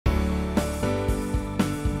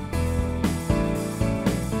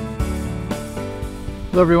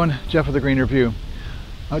Hello everyone, Jeff with the Green Review.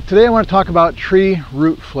 Today I want to talk about tree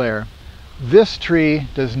root flare. This tree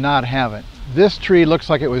does not have it. This tree looks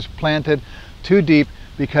like it was planted too deep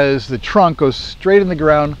because the trunk goes straight in the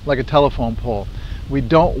ground like a telephone pole. We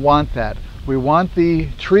don't want that. We want the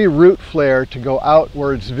tree root flare to go out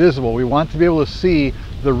where it's visible. We want to be able to see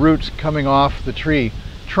the roots coming off the tree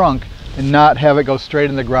trunk and not have it go straight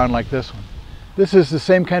in the ground like this one. This is the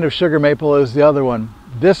same kind of sugar maple as the other one.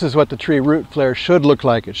 This is what the tree root flare should look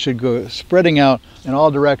like. It should go spreading out in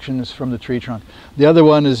all directions from the tree trunk. The other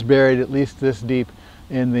one is buried at least this deep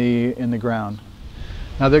in the ground.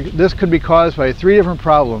 Now this could be caused by three different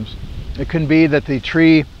problems. It can be that the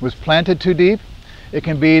tree was planted too deep. It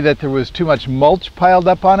can be that there was too much mulch piled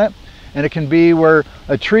up on it. And it can be where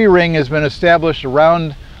a tree ring has been established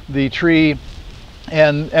around the tree,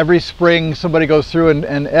 and every spring somebody goes through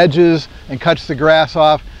and edges and cuts the grass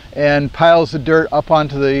off and piles the dirt up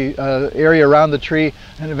onto the area around the tree,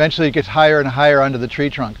 and eventually it gets higher and higher onto the tree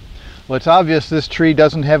trunk. Well, it's obvious this tree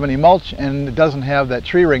doesn't have any mulch and it doesn't have that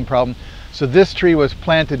tree ring problem, so this tree was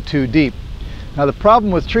planted too deep. Now the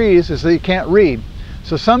problem with trees is that you can't read.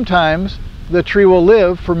 So sometimes the tree will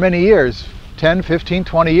live for many years, 10, 15,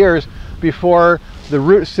 20 years, before the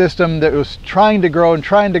root system that was trying to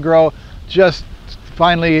grow just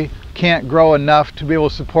finally can't grow enough to be able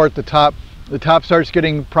to support the top. The top starts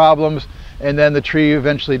getting problems, and then the tree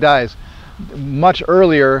eventually dies much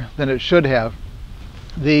earlier than it should have.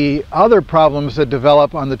 The other problems that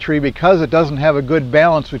develop on the tree, because it doesn't have a good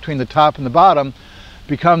balance between the top and the bottom,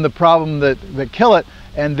 become the problem that kill it,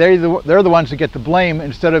 and they're the ones that get the blame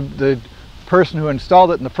instead of the person who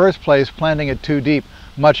installed it in the first place planting it too deep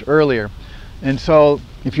much earlier. And so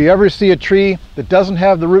if you ever see a tree that doesn't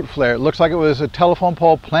have the root flare, it looks like it was a telephone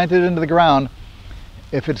pole planted into the ground.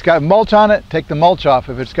 If it's got mulch on it, take the mulch off.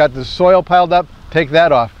 If it's got the soil piled up, take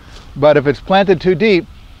that off. But if it's planted too deep,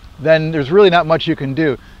 then there's really not much you can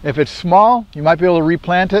do. If it's small, you might be able to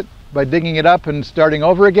replant it by digging it up and starting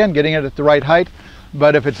over again, getting it at the right height.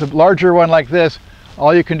 But if it's a larger one like this,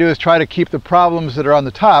 all you can do is try to keep the problems that are on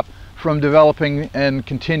the top from developing and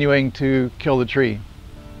continuing to kill the tree.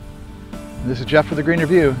 This is Jeff with the Green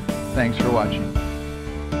Review. Thanks for watching.